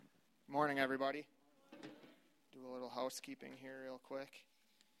Morning, everybody. Do a little housekeeping here real quick.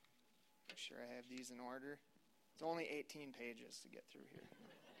 Make sure I have these in order. It's only 18 pages to get through here.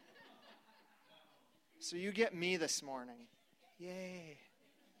 So you get me this morning. Yay.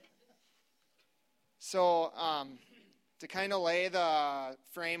 So to kind of lay the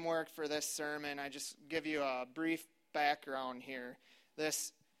framework for this sermon, I just give you a brief background here. The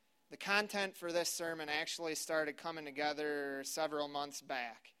content for this sermon actually started coming together several months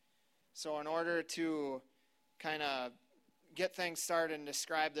back. So in order to kind of get things started and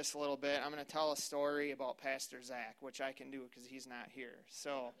describe this a little bit, I'm going to tell a story about Pastor Zach, which I can do because he's not here.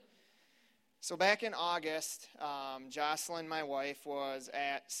 So back in August, Jocelyn, my wife, was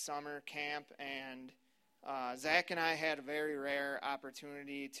at summer camp, and Zach and I had a very rare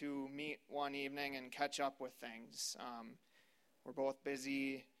opportunity to meet one evening and catch up with things. We're both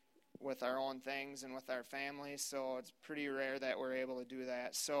busy with our own things and with our families, so it's pretty rare that we're able to do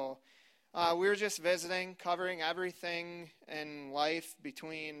that. So we were just visiting, covering everything in life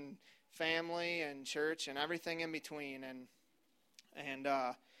between family and church and everything in between. And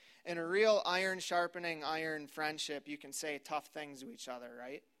in a real iron sharpening iron friendship, you can say tough things to each other,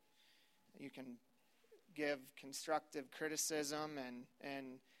 right? You can give constructive criticism,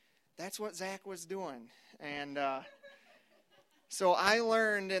 and that's what Zach was doing. And so I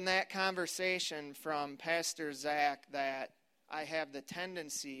learned in that conversation from Pastor Zach that I have the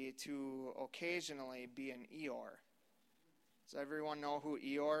tendency to occasionally be an Eeyore. Does everyone know who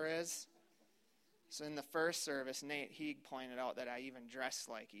Eeyore is? So in the first service, Nate Heeg pointed out that I even dressed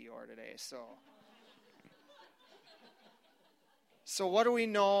like Eeyore today. So what do we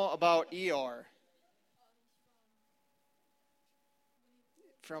know about Eeyore?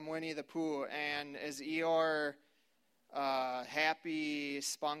 From Winnie the Pooh. And is Eeyore happy,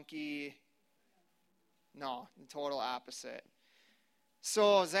 spunky? No, the total opposite.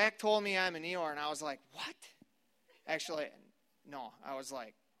 So Zach told me I'm an Eeyore, and I was like, what? Actually, no, I was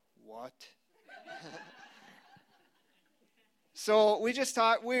like, what? So we just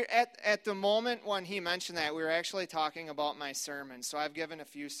talked, we're at the moment when he mentioned that, we were actually talking about my sermon. So I've given a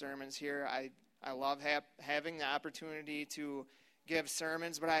few sermons here. I love having the opportunity to give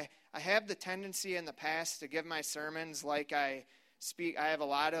sermons, but I have the tendency in the past to give my sermons like I have a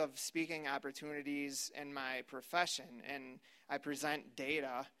lot of speaking opportunities in my profession, and I present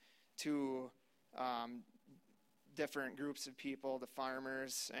data to different groups of people, the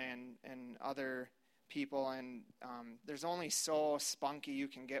farmers and other people, and there's only so spunky you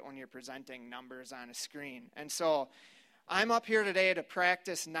can get when you're presenting numbers on a screen. And so I'm up here today to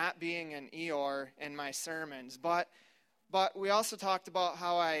practice not being an Eeyore in my sermons, but we also talked about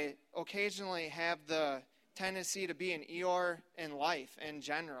how I occasionally have the tendency to be an Eeyore in life in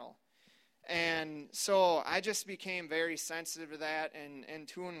general. And so I just became very sensitive to that and in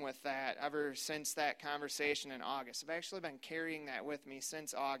tune with that ever since that conversation in August. I've actually been carrying that with me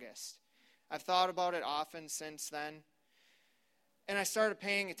since August. I've thought about it often since then. And I started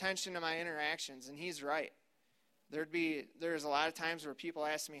paying attention to my interactions, and he's right. There's a lot of times where people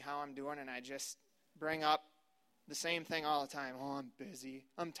ask me how I'm doing, and I just bring up the same thing all the time. Oh, I'm busy.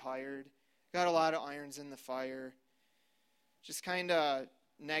 I'm tired. Got a lot of irons in the fire. Just kind of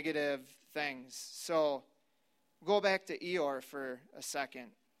negative things. So go back to Eeyore for a second.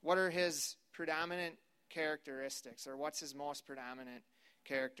 What are his predominant characteristics, or what's his most predominant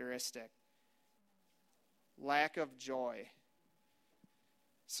characteristic? Lack of joy.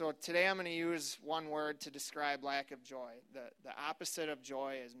 So today I'm going to use one word to describe lack of joy. The opposite of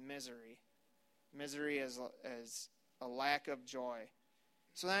joy is misery. Misery is a lack of joy.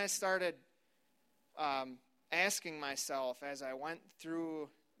 So then I started asking myself as I went through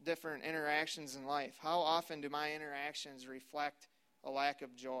different interactions in life, how often do my interactions reflect a lack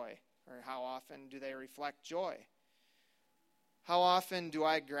of joy? Or how often do they reflect joy? How often do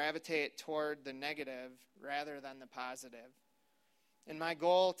I gravitate toward the negative rather than the positive? And my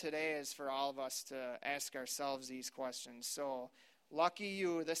goal today is for all of us to ask ourselves these questions. So, lucky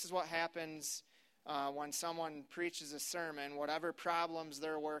you, this is what happens when someone preaches a sermon. Whatever problems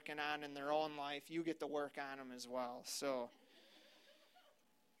they're working on in their own life, you get to work on them as well.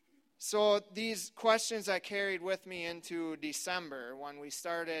 So these questions I carried with me into December when we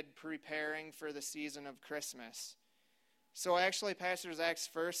started preparing for the season of Christmas. So actually, Pastor Zach's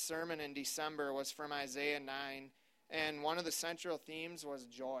first sermon in December was from Isaiah 9, and one of the central themes was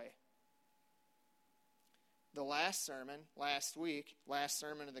joy. The last sermon, last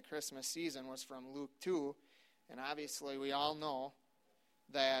sermon of the Christmas season was from Luke 2, and obviously we all know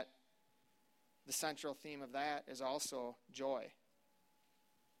that the central theme of that is also joy.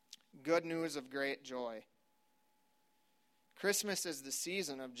 Good news of great joy. Christmas is the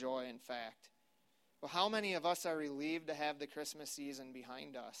season of joy, in fact. But how many of us are relieved to have the Christmas season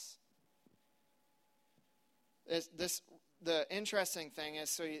behind us? The interesting thing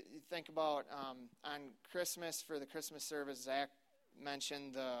is, so you think about on Christmas, for the Christmas service, Zach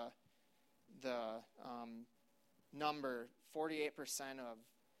mentioned the number, 48% of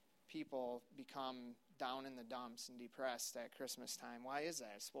people become down in the dumps and depressed at Christmas time. Why is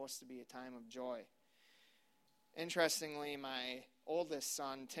that? It's supposed to be a time of joy. Interestingly, my oldest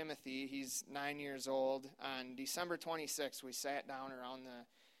son, Timothy, he's 9 years old. On December 26th, we sat down around the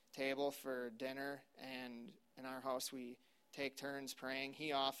table for dinner, and in our house we take turns praying.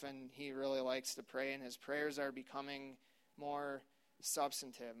 He really likes to pray, and his prayers are becoming more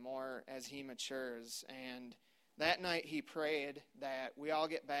substantive, more as he matures. And that night he prayed that we all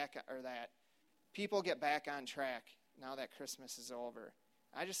get back, or that people get back on track now that Christmas is over.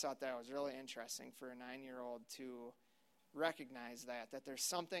 I just thought that was really interesting for a 9-year-old to recognize that there's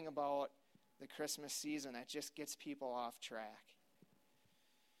something about the Christmas season that just gets people off track.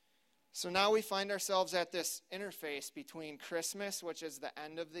 So now we find ourselves at this interface between Christmas, which is the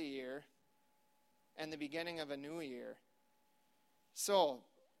end of the year, and the beginning of a new year. So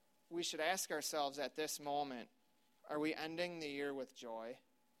we should ask ourselves at this moment, are we ending the year with joy?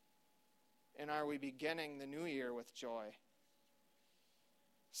 And are we beginning the new year with joy?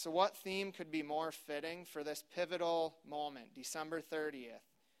 So what theme could be more fitting for this pivotal moment, December 30th?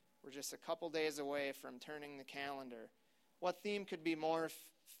 We're just a couple days away from turning the calendar. What theme could be more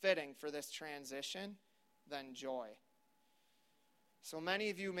fitting for this transition than joy? So many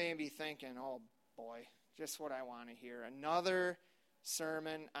of you may be thinking, oh boy, just what I want to hear. Another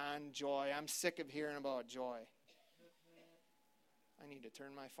sermon on joy. I'm sick of hearing about joy. I need to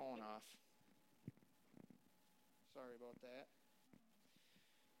turn my phone off. Sorry about that.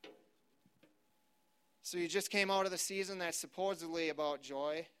 So you just came out of the season that's supposedly about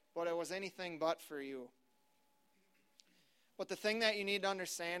joy, but it was anything but for you. But the thing that you need to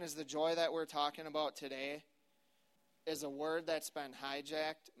understand is the joy that we're talking about today is a word that's been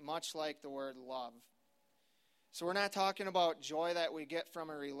hijacked, much like the word love. So we're not talking about joy that we get from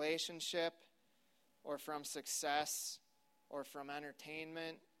a relationship or from success or from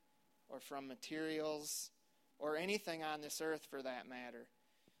entertainment or from materials or anything on this earth for that matter.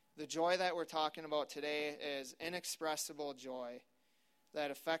 The joy that we're talking about today is inexpressible joy that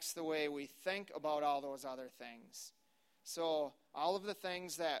affects the way we think about all those other things. So all of the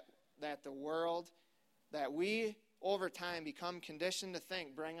things that the world, that we over time become conditioned to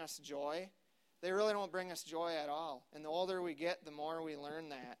think bring us joy, they really don't bring us joy at all. And the older we get, the more we learn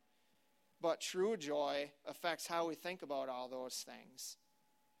that. But true joy affects how we think about all those things.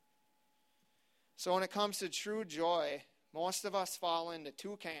 So when it comes to true joy, most of us fall into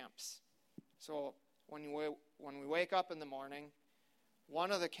two camps. So when we wake up in the morning,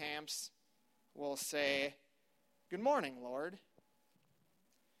 one of the camps will say, "Good morning, Lord."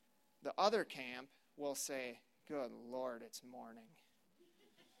 The other camp will say, "Good Lord, it's morning."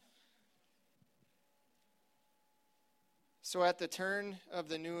 So at the turn of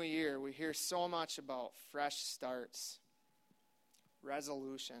the new year, we hear so much about fresh starts,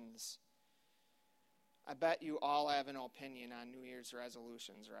 resolutions. I bet you all have an opinion on New Year's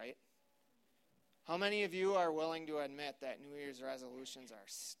resolutions, right? How many of you are willing to admit that New Year's resolutions are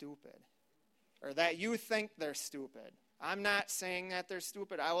stupid? Or that you think they're stupid? I'm not saying that they're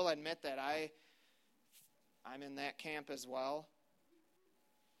stupid. I will admit that I'm in that camp as well.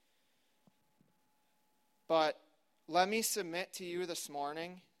 But let me submit to you this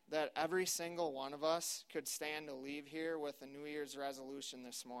morning that every single one of us could stand to leave here with a New Year's resolution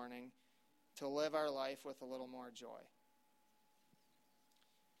this morning to live our life with a little more joy.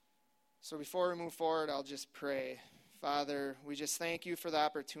 So before we move forward, I'll just pray. Father, we just thank you for the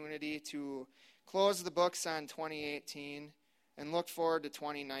opportunity to close the books on 2018 and look forward to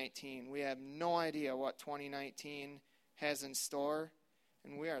 2019. We have no idea what 2019 has in store,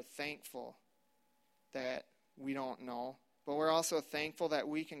 and we are thankful that we don't know. But we're also thankful that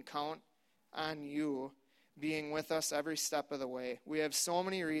we can count on you being with us every step of the way. We have so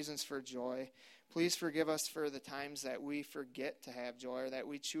many reasons for joy. Please forgive us for the times that we forget to have joy or that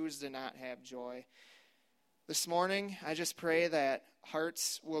we choose to not have joy. This morning, I just pray that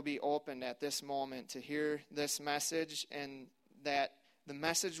hearts will be opened at this moment to hear this message, and that the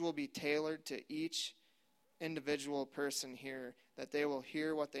message will be tailored to each individual person here, that they will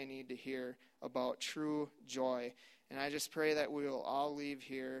hear what they need to hear about true joy. And I just pray that we will all leave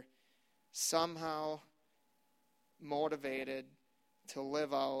here somehow motivated to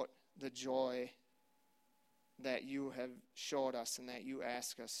live out the joy that you have showed us and that you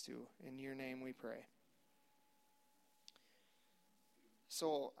ask us to. In your name we pray.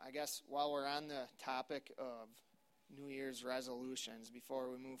 So I guess while we're on the topic of New Year's resolutions,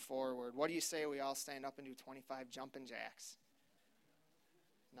 before we move forward, what do you say we all stand up and do 25 jumping jacks?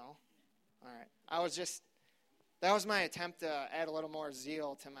 No? All right. That was my attempt to add a little more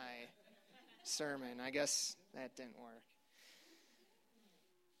zeal to my sermon. I guess that didn't work.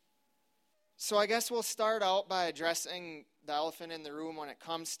 So I guess we'll start out by addressing the elephant in the room when it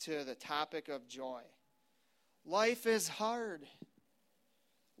comes to the topic of joy. Life is hard.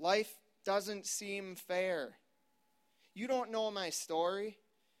 Life doesn't seem fair. You don't know my story.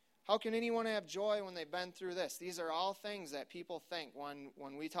 How can anyone have joy when they've been through this? These are all things that people think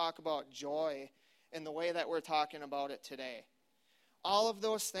when we talk about joy in the way that we're talking about it today. All of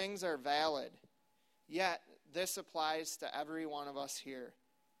those things are valid, yet this applies to every one of us here.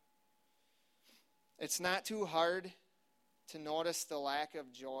 It's not too hard to notice the lack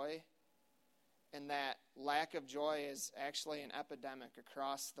of joy, and that lack of joy is actually an epidemic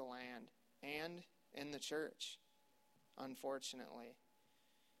across the land and in the church, unfortunately.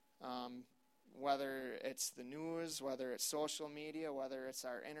 Whether it's the news, whether it's social media, whether it's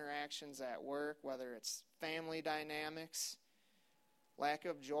our interactions at work, whether it's family dynamics, lack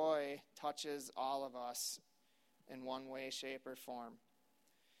of joy touches all of us in one way, shape, or form.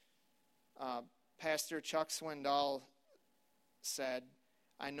 Pastor Chuck Swindoll said,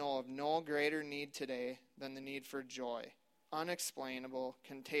 "I know of no greater need today than the need for joy. Unexplainable,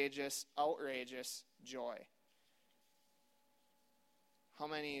 contagious, outrageous joy." How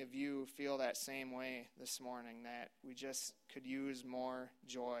many of you feel that same way this morning, that we just could use more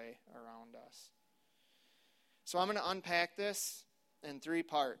joy around us? So I'm going to unpack this in 3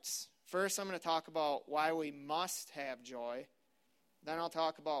 parts. First, I'm going to talk about why we must have joy. Then I'll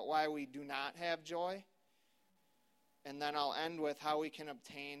talk about why we do not have joy. And then I'll end with how we can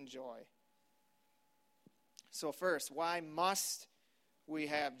obtain joy. So first, why must we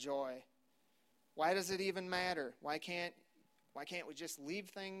have joy? Why does it even matter? Why can't we just leave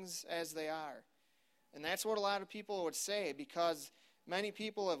things as they are? And that's what a lot of people would say, because many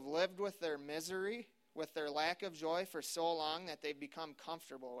people have lived with their misery, with their lack of joy for so long that they've become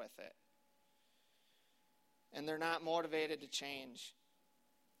comfortable with it. And they're not motivated to change.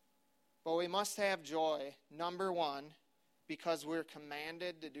 But we must have joy, number 1, because we're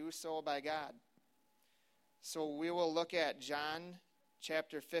commanded to do so by God. So we will look at John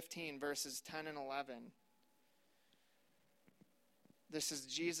chapter 15, verses 10 and 11. This is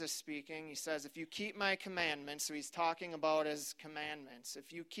Jesus speaking. He says, "If you keep my commandments," so he's talking about his commandments.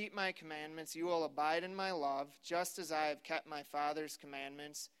 "If you keep my commandments, you will abide in my love, just as I have kept my Father's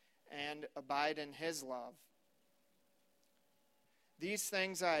commandments and abide in his love. These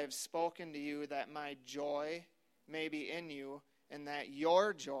things I have spoken to you, that my joy may be in you, and that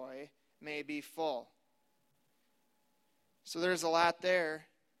your joy may be full." So there's a lot there,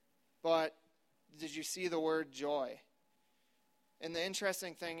 but did you see the word joy? And the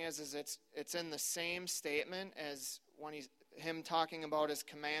interesting thing is it's in the same statement as when him talking about his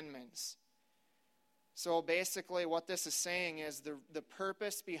commandments. So basically what this is saying is the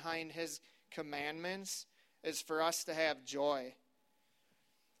purpose behind his commandments is for us to have joy.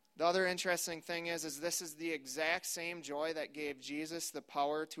 The other interesting thing is this is the exact same joy that gave Jesus the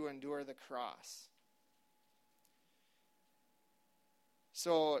power to endure the cross.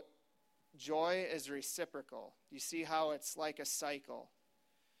 So joy is reciprocal. You see how it's like a cycle.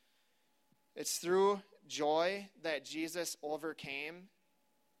 It's through joy that Jesus overcame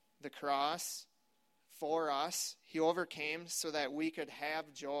the cross for us. He overcame so that we could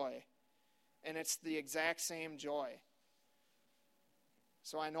have joy. And it's the exact same joy.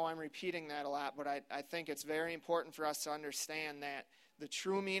 So I know I'm repeating that a lot, but I think it's very important for us to understand that the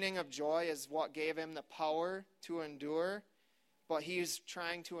true meaning of joy is what gave him the power to endure, but he's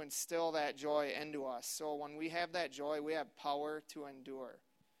trying to instill that joy into us. So when we have that joy, we have power to endure.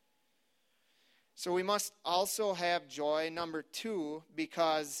 So we must also have joy, number 2,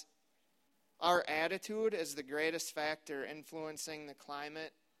 because our attitude is the greatest factor influencing the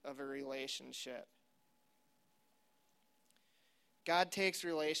climate of a relationship. God takes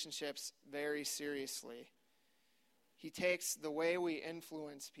relationships very seriously. He takes the way we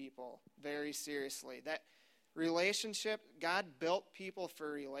influence people very seriously. That relationship, God built people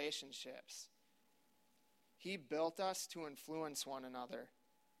for relationships. He built us to influence one another.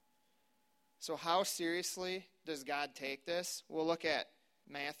 So how seriously does God take this? We'll look at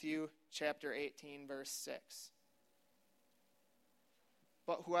Matthew chapter 18, verse 6.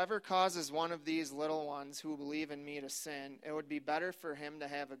 "But whoever causes one of these little ones who believe in me to sin, it would be better for him to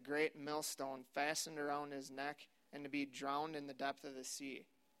have a great millstone fastened around his neck and to be drowned in the depth of the sea."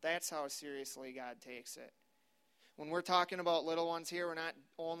 That's how seriously God takes it. When we're talking about little ones here, we're not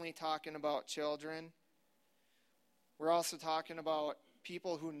only talking about children. We're also talking about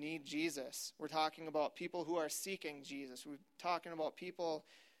people who need Jesus. We're talking about people who are seeking Jesus. We're talking about people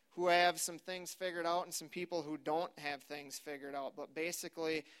who have some things figured out and some people who don't have things figured out. But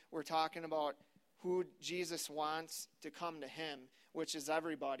basically, we're talking about who Jesus wants to come to him, which is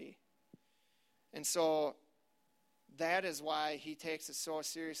everybody. And so that is why he takes it so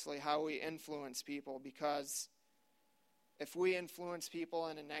seriously how we influence people, because if we influence people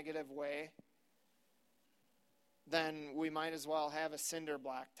in a negative way, then we might as well have a cinder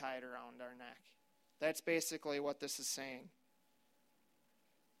block tied around our neck. That's basically what this is saying.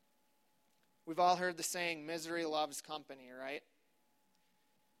 We've all heard the saying, misery loves company, right?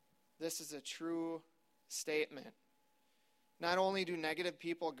 This is a true statement. Not only do negative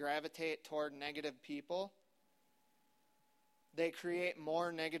people gravitate toward negative people, they create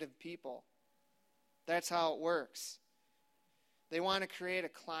more negative people. That's how it works. They want to create a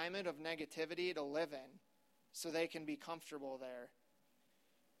climate of negativity to live in so they can be comfortable there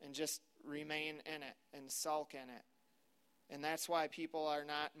and just remain in it and sulk in it. And that's why people are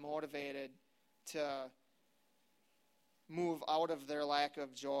not motivated to move out of their lack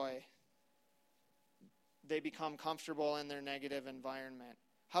of joy. They become comfortable in their negative environment.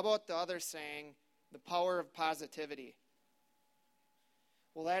 How about the other saying, the power of positivity?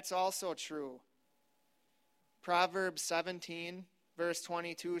 Well, that's also true. Proverbs 17, verse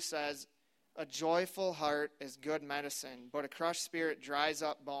 22 says, a joyful heart is good medicine, but a crushed spirit dries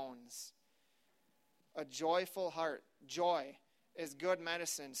up bones. A joyful heart, joy, is good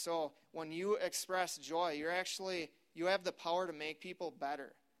medicine. So when you express joy, you have the power to make people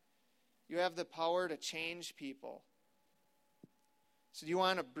better. You have the power to change people. So do you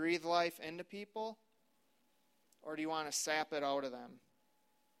want to breathe life into people, or do you want to sap it out of them?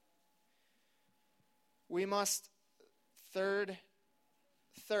 We must, third,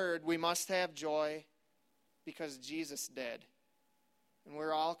 we must have joy because Jesus did. And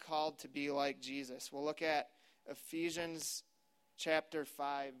we're all called to be like Jesus. We'll look at Ephesians chapter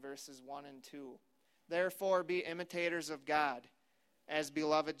 5, verses 1 and 2. Therefore, be imitators of God as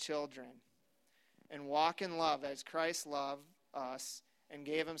beloved children, and walk in love as Christ loved us and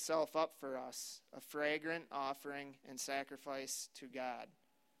gave himself up for us, a fragrant offering and sacrifice to God.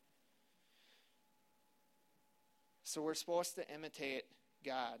 So we're supposed to imitate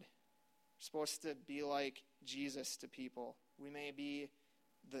God. We're supposed to be like Jesus to people. We may be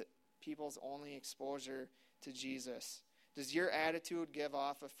the people's only exposure to Jesus. Does your attitude give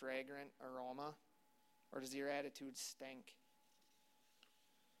off a fragrant aroma, or does your attitude stink?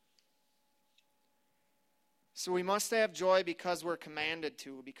 So we must have joy because we're commanded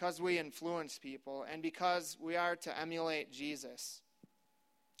to, because we influence people, and because we are to emulate Jesus.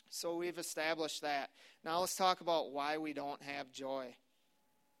 So we've established that. Now let's talk about why we don't have joy.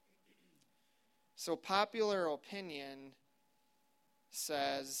 So popular opinion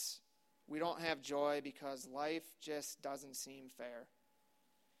says we don't have joy because life just doesn't seem fair.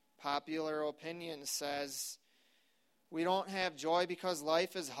 Popular opinion says we don't have joy because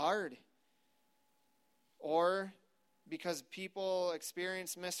life is hard, or because people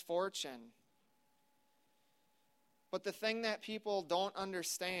experience misfortune. But the thing that people don't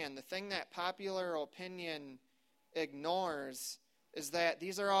understand, the thing that popular opinion ignores, is that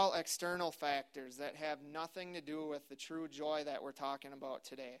these are all external factors that have nothing to do with the true joy that we're talking about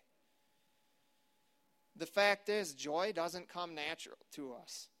today. The fact is, joy doesn't come natural to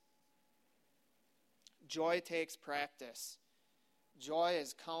us. Joy takes practice. Joy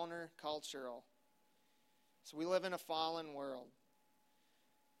is countercultural. So we live in a fallen world.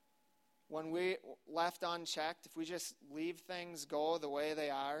 When we left unchecked, if we just leave things go the way they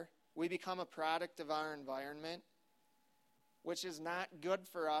are, we become a product of our environment, which is not good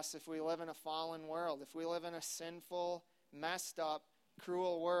for us if we live in a fallen world. If we live in a sinful, messed up,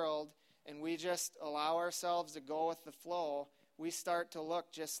 cruel world, and we just allow ourselves to go with the flow, we start to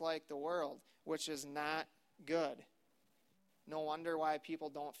look just like the world, which is not good. No wonder why people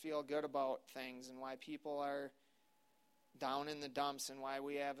don't feel good about things and why people are down in the dumps and why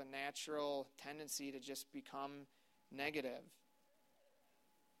we have a natural tendency to just become negative.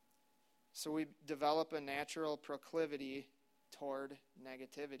 So we develop a natural proclivity toward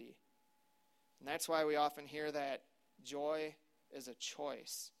negativity. And that's why we often hear that joy is a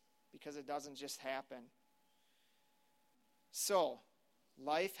choice, because it doesn't just happen. So,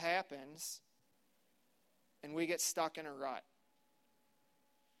 life happens, and we get stuck in a rut.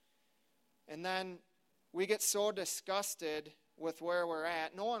 And then we get so disgusted with where we're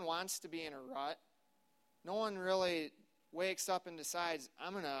at. No one wants to be in a rut. No one really wakes up and decides,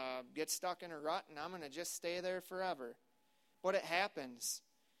 I'm going to get stuck in a rut and I'm going to just stay there forever. But it happens.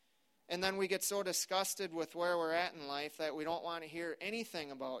 And then we get so disgusted with where we're at in life that we don't want to hear anything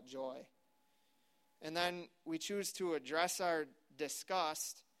about joy. And then we choose to address our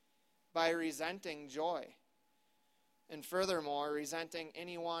disgust by resenting joy. And furthermore, resenting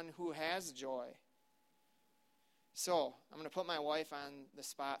anyone who has joy. So, I'm going to put my wife on the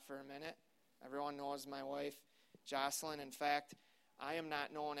spot for a minute. Everyone knows my wife, Jocelyn. In fact, I am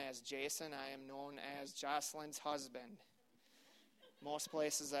not known as Jason. I am known as Jocelyn's husband. Most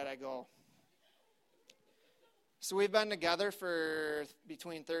places that I go. So we've been together for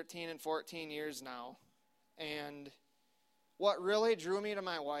between 13 and 14 years now. And what really drew me to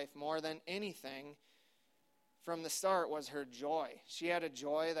my wife more than anything from the start was her joy. She had a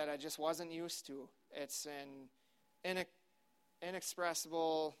joy that I just wasn't used to. It's an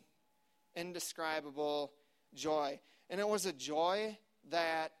inexpressible, indescribable joy. And it was a joy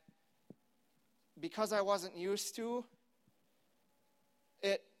that, because I wasn't used to,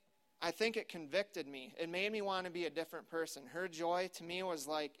 I think it convicted me. It made me want to be a different person. Her joy to me was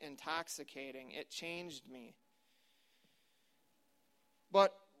like intoxicating. It changed me.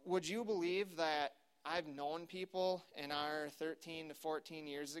 But would you believe that I've known people in our 13 to 14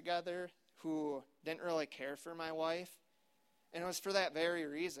 years together who didn't really care for my wife? And it was for that very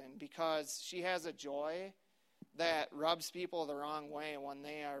reason, because she has a joy that rubs people the wrong way when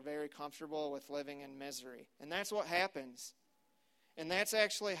they are very comfortable with living in misery. And that's what happens. And that's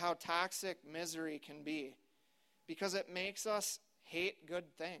actually how toxic misery can be, because it makes us hate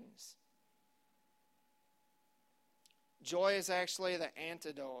good things. Joy is actually the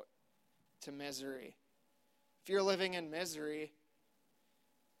antidote to misery. If you're living in misery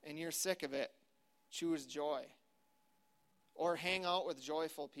and you're sick of it, choose joy. Or hang out with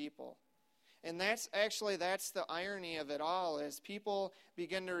joyful people. And that's the irony of it all, is people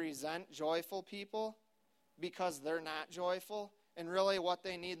begin to resent joyful people because they're not joyful. And really what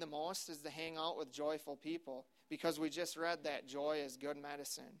they need the most is to hang out with joyful people, because we just read that joy is good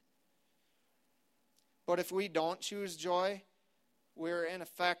medicine. But if we don't choose joy, we're in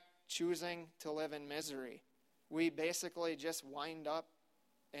effect choosing to live in misery. We basically just wind up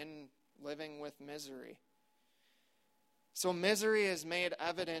in living with misery. So misery is made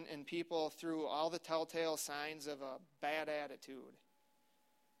evident in people through all the telltale signs of a bad attitude.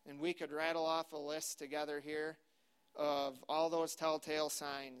 And we could rattle off a list together here of all those telltale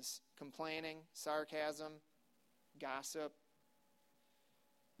signs: complaining, sarcasm, gossip,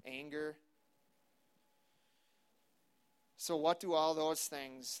 anger. So what do all those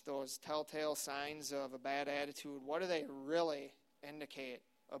things, those telltale signs of a bad attitude, what do they really indicate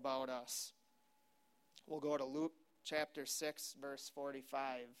about us? We'll go to Luke chapter 6, verse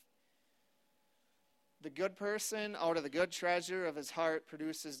 45. The good person out of the good treasure of his heart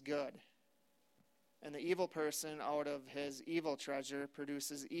produces good, and the evil person out of his evil treasure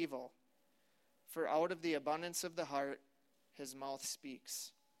produces evil. For out of the abundance of the heart, his mouth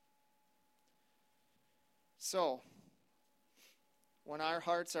speaks. So, when our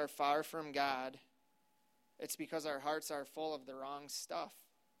hearts are far from God, it's because our hearts are full of the wrong stuff.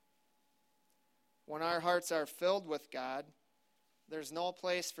 When our hearts are filled with God, there's no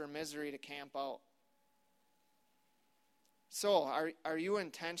place for misery to camp out. So, are you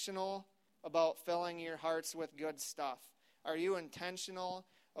intentional about filling your hearts with good stuff? Are you intentional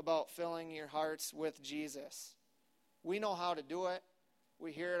about filling your hearts with Jesus? We know how to do it.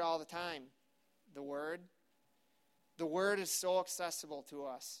 We hear it all the time. The Word. The Word is so accessible to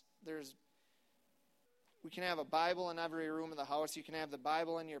us. We can have a Bible in every room of the house. You can have the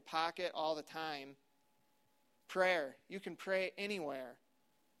Bible in your pocket all the time. Prayer. You can pray anywhere.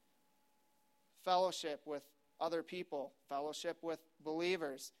 Fellowship with other people. Fellowship with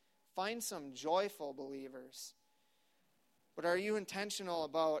believers. Find some joyful believers. But are you intentional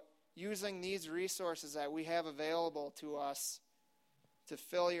about using these resources that we have available to us to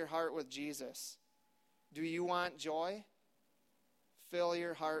fill your heart with Jesus? Do you want joy? Fill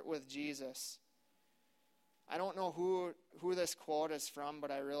your heart with Jesus. I don't know who this quote is from,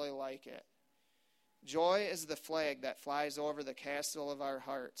 but I really like it. Joy is the flag that flies over the castle of our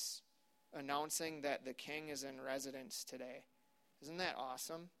hearts, announcing that the King is in residence today. Isn't that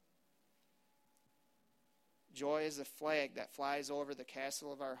awesome? Joy is the flag that flies over the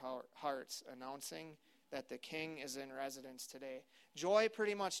castle of our hearts, announcing that the King is in residence today. Joy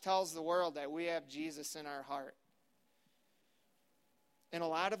pretty much tells the world that we have Jesus in our heart. And a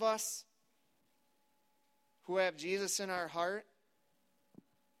lot of us who have Jesus in our heart,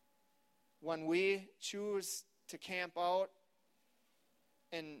 when we choose to camp out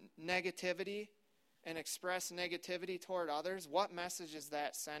in negativity, and express negativity toward others, what message is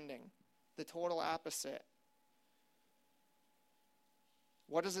that sending? The total opposite.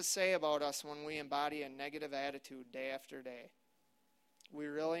 What does it say about us when we embody a negative attitude day after day? We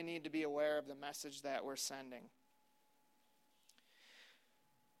really need to be aware of the message that we're sending.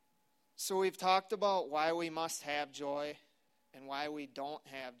 So we've talked about why we must have joy and why we don't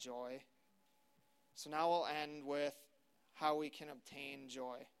have joy. So now we'll end with how we can obtain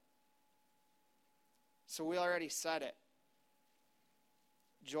joy. So we already said it.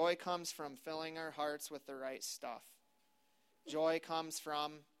 Joy comes from filling our hearts with the right stuff. Joy comes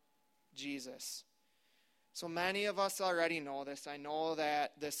from Jesus. So many of us already know this. I know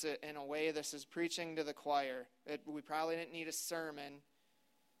that this, in a way, this is preaching to the choir. We probably didn't need a sermon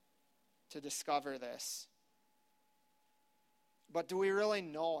to discover this. But do we really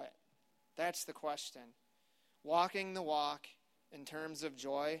know it? That's the question. Walking the walk in terms of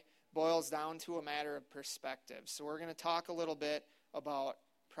joy boils down to a matter of perspective. So we're going to talk a little bit about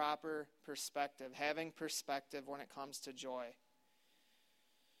proper perspective, having perspective when it comes to joy.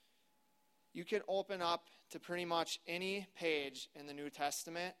 You can open up to pretty much any page in the New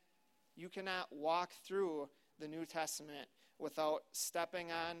Testament. You cannot walk through the New Testament without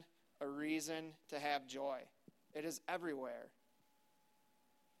stepping on a reason to have joy. It is everywhere.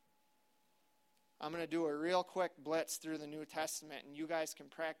 I'm going to do a real quick blitz through the New Testament, and you guys can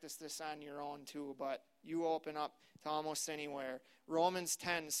practice this on your own too, but you open up to almost anywhere. Romans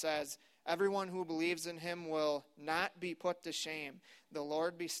 10 says, "Everyone who believes in him will not be put to shame. The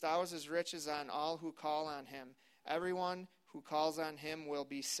Lord bestows his riches on all who call on him. Everyone who calls on him will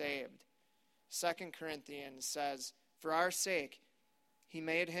be saved." 2 Corinthians says, "For our sake he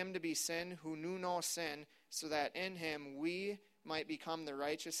made him to be sin who knew no sin, so that in him we might become the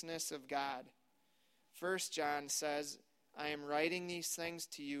righteousness of God." 1 John says, "I am writing these things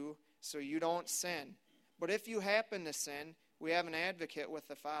to you so you don't sin. But if you happen to sin, we have an advocate with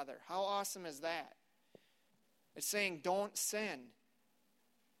the Father." How awesome is that? It's saying don't sin.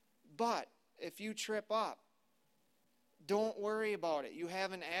 But if you trip up, don't worry about it. You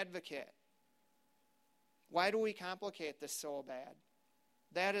have an advocate. Why do we complicate this so bad?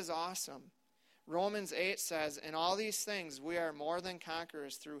 That is awesome. Romans 8 says, "In all these things we are more than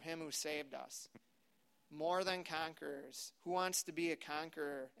conquerors through him who saved us." More than conquerors. Who wants to be a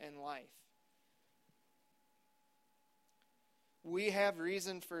conqueror in life? We have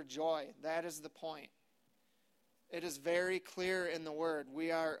reason for joy. That is the point. It is very clear in the Word.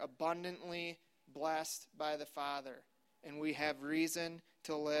 We are abundantly blessed by the Father, and we have reason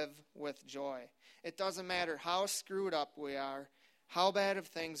to live with joy. It doesn't matter how screwed up we are, how bad of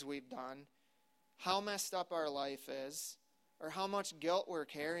things we've done, how messed up our life is, or how much guilt we're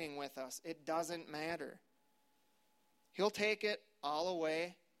carrying with us. It doesn't matter. He'll take it all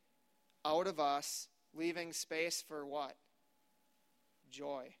away out of us, leaving space for what?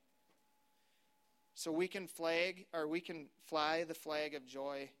 Joy. So we can fly the flag of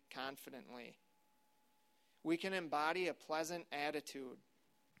joy confidently. We can embody a pleasant attitude,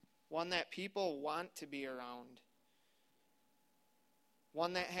 one that people want to be around,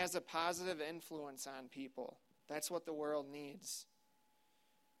 one that has a positive influence on people. That's what the world needs.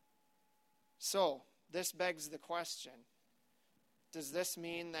 So, this begs the question, does this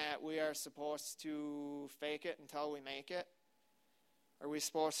mean that we are supposed to fake it until we make it? Are we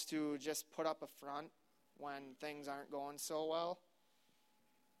supposed to just put up a front when things aren't going so well?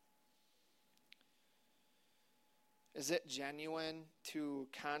 Is it genuine to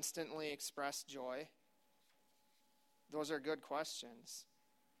constantly express joy? Those are good questions.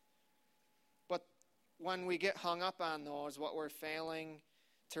 But when we get hung up on those, what we're failing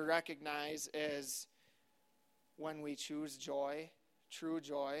to recognize is when we choose joy, true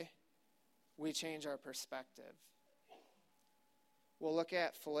joy, we change our perspective. We'll look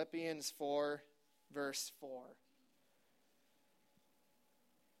at Philippians 4, verse 4.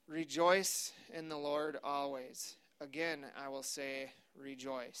 "Rejoice in the Lord always. Again, I will say,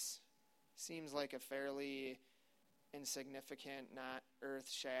 rejoice." Seems like a fairly insignificant, not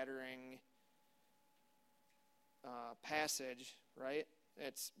earth-shattering passage, right?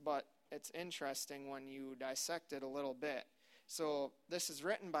 But it's interesting when you dissect it a little bit. So this is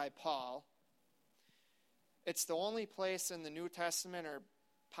written by Paul. It's the only place in the New Testament, or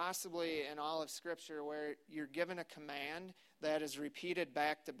possibly in all of Scripture, where you're given a command that is repeated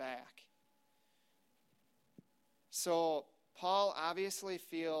back to back. So Paul obviously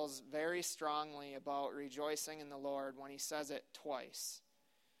feels very strongly about rejoicing in the Lord when he says it twice.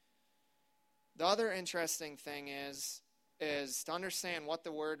 The other interesting thing is to understand what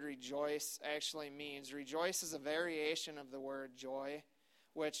the word rejoice actually means. Rejoice is a variation of the word joy,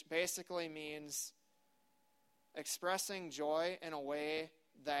 which basically means expressing joy in a way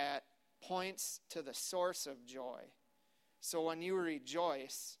that points to the source of joy. So when you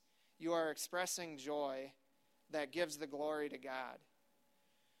rejoice, you are expressing joy that gives the glory to God.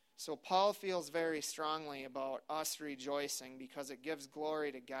 So Paul feels very strongly about us rejoicing because it gives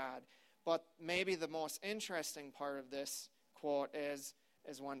glory to God. But maybe the most interesting part of this quote is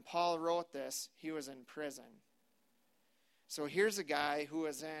when Paul wrote this, he was in prison. So here's a guy who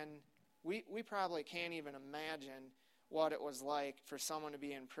was in, we probably can't even imagine what it was like for someone to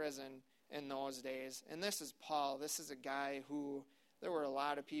be in prison in those days. And this is Paul. This is a guy who, there were a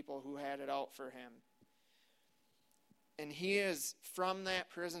lot of people who had it out for him. And he is from that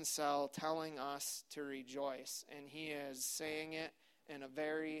prison cell telling us to rejoice. And he is saying it in a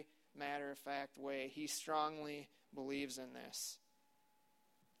very matter-of-fact way. He strongly believes in this.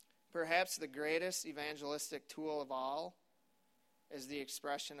 Perhaps the greatest evangelistic tool of all is the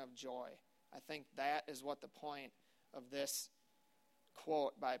expression of joy. I think that is what the point of this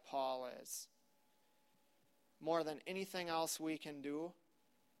quote by Paul is. More than anything else we can do,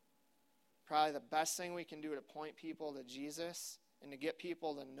 probably the best thing we can do to point people to Jesus and to get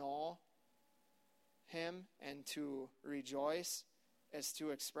people to know him and to rejoice is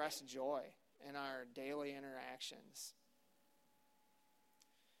to express joy in our daily interactions.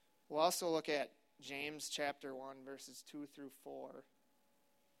 We'll also look at James chapter 1, verses 2 through 4.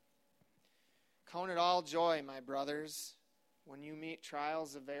 Count it all joy, my brothers, when you meet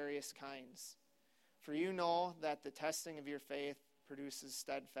trials of various kinds. For you know that the testing of your faith produces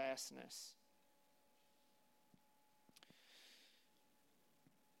steadfastness.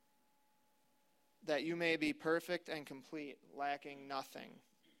 That you may be perfect and complete, lacking nothing.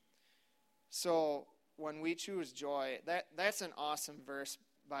 So when we choose joy, that's an awesome verse,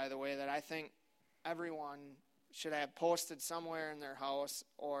 by the way, that I think everyone should have posted somewhere in their house,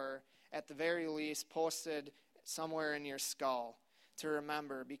 or at the very least posted somewhere in your skull to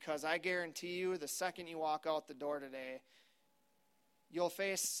remember, because I guarantee you the second you walk out the door today, you'll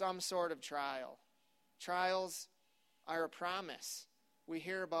face some sort of trial. Trials are a promise. We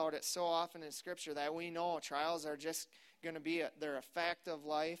hear about it so often in Scripture that we know trials are just going to be, they're a fact of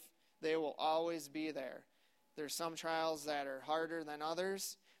life. They will always be there. There's some trials that are harder than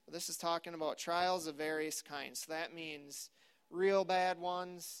others. But this is talking about trials of various kinds. So that means real bad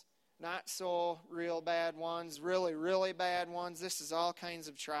ones, not so real bad ones, really, really bad ones. This is all kinds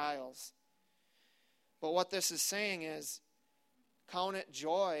of trials. But what this is saying is, count it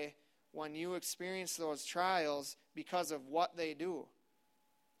joy when you experience those trials because of what they do.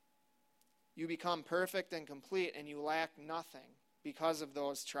 You become perfect and complete and you lack nothing because of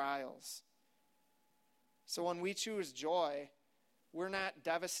those trials. So when we choose joy, we're not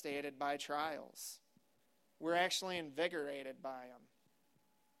devastated by trials. We're actually invigorated by them.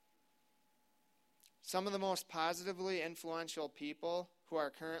 Some of the most positively influential people who are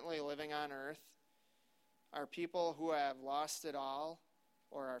currently living on earth are people who have lost it all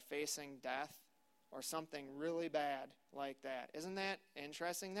or are facing death or something really bad like that. Isn't that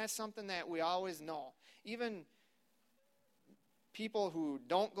interesting? That's something that we always know. Even people who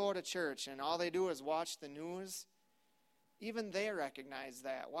don't go to church and all they do is watch the news, even they recognize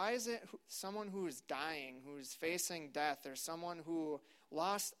that. Why is it someone who's dying, who's facing death, or someone who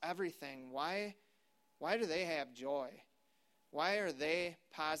lost everything, why do they have joy? Why are they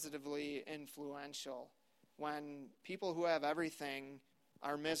positively influential when people who have everything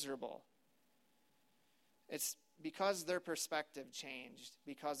are miserable? It's because their perspective changed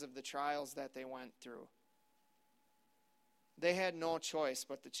because of the trials that they went through. They had no choice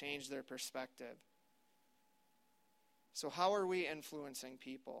but to change their perspective. So how are we influencing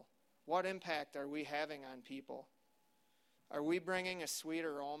people? What impact are we having on people? Are we bringing a sweet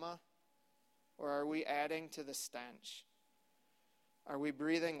aroma, or are we adding to the stench? Are we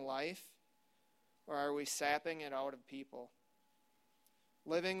breathing life, or are we sapping it out of people?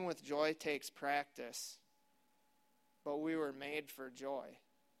 Living with joy takes practice, but we were made for joy.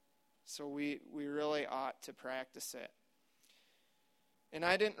 So we really ought to practice it. And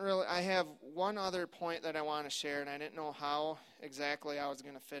I have one other point that I want to share, and I didn't know how exactly I was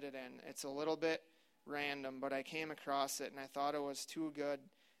going to fit it in. It's a little bit random, but I came across it, and I thought it was too good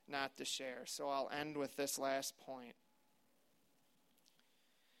not to share. So I'll end with this last point.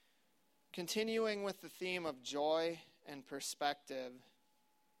 Continuing with the theme of joy and perspective,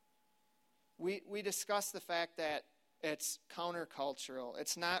 we discussed the fact that it's countercultural.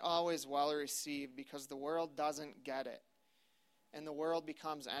 It's not always well received because the world doesn't get it, and the world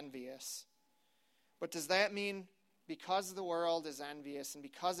becomes envious. But does that mean because the world is envious and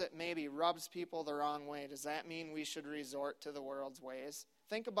because it maybe rubs people the wrong way, does that mean we should resort to the world's ways?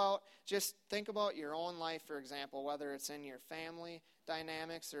 Think about your own life, for example, whether it's in your family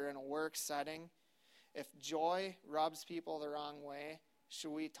dynamics or in a work setting. If joy rubs people the wrong way,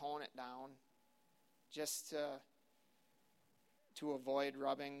 should we tone it down just to avoid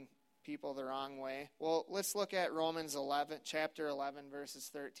rubbing people the wrong way? Well, let's look at Romans 11, chapter 11, verses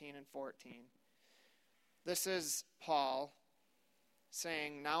 13 and 14. This is Paul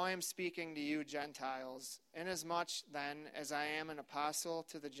saying, "Now I am speaking to you Gentiles, inasmuch then as I am an apostle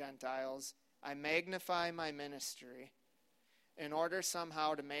to the Gentiles, I magnify my ministry, in order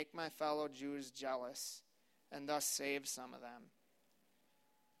somehow to make my fellow Jews jealous, and thus save some of them."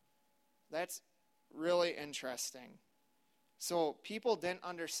 That's really interesting. So people didn't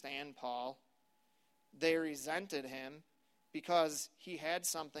understand Paul. They resented him because he had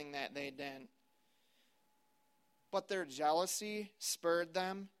something that they didn't. But their jealousy spurred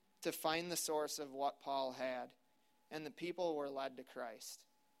them to find the source of what Paul had. And the people were led to Christ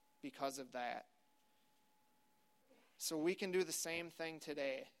because of that. So we can do the same thing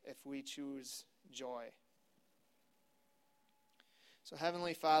today if we choose joy. So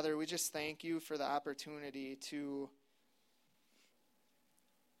Heavenly Father, we just thank you for the opportunity to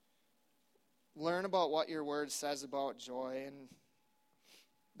learn about what your word says about joy. And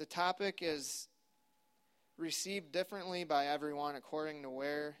the topic is received differently by everyone according to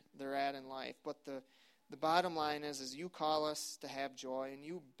where they're at in life. But the bottom line is you call us to have joy, and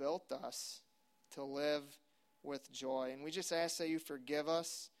you built us to live with joy. And we just ask that you forgive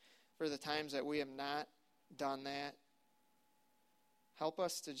us for the times that we have not done that. Help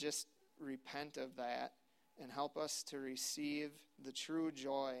us to just repent of that and help us to receive the true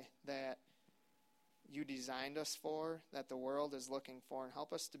joy that you designed us for, that the world is looking for, and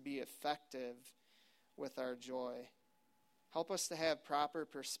help us to be effective with our joy. Help us to have proper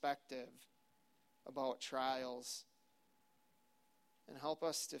perspective about trials, and help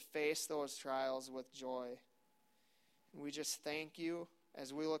us to face those trials with joy. And we just thank you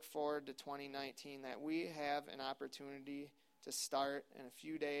as we look forward to 2019 that we have an opportunity to start in a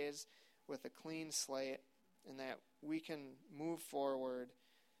few days with a clean slate, and that we can move forward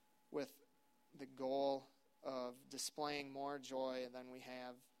with the goal of displaying more joy than we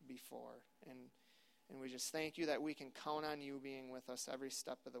have before. And we just thank you that we can count on you being with us every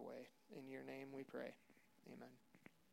step of the way. In your name we pray. Amen.